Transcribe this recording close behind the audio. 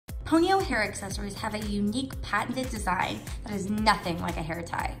Ponyo hair accessories have a unique patented design that is nothing like a hair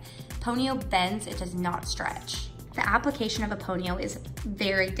tie. Ponyo bends, it does not stretch. The application of a ponyo is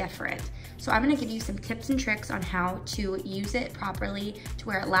very different. So I'm gonna give you some tips and tricks on how to use it properly to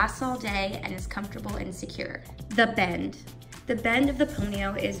where it lasts all day and is comfortable and secure. The bend. The bend of the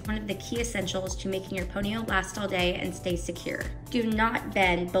ponyo is one of the key essentials to making your ponyo last all day and stay secure. Do not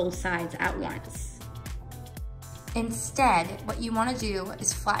bend both sides at once. Instead, what you want to do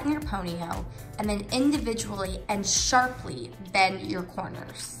is flatten your ponyo and then individually and sharply bend your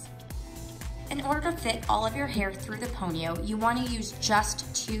corners. In order to fit all of your hair through the ponyo, you want to use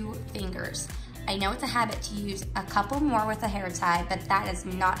just 2 fingers. I know it's a habit to use a couple more with a hair tie, but that is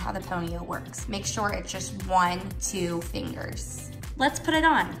not how the ponyo works. Make sure it's just 1-2 fingers. Let's put it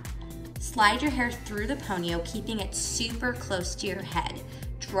on. Slide your hair through the ponyo, keeping it super close to your head.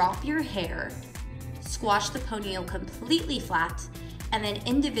 Drop your hair, squash the ponyo completely flat, and then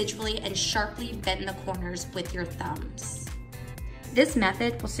individually and sharply bend the corners with your thumbs. This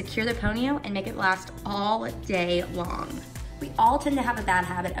method will secure the ponyo and make it last all day long. We all tend to have a bad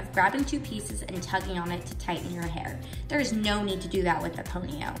habit of grabbing 2 pieces and tugging on it to tighten your hair. There is no need to do that with the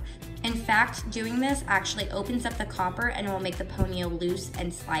ponyo. In fact, doing this actually opens up the copper and will make the ponyo loose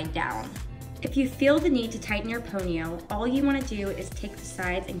and slide down. If you feel the need to tighten your ponyo, all you want to do is take the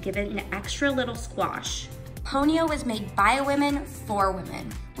sides and give it an extra little squash. Ponyo is made by women for women.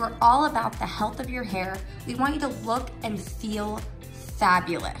 We're all about the health of your hair. We want you to look and feel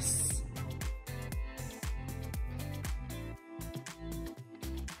fabulous.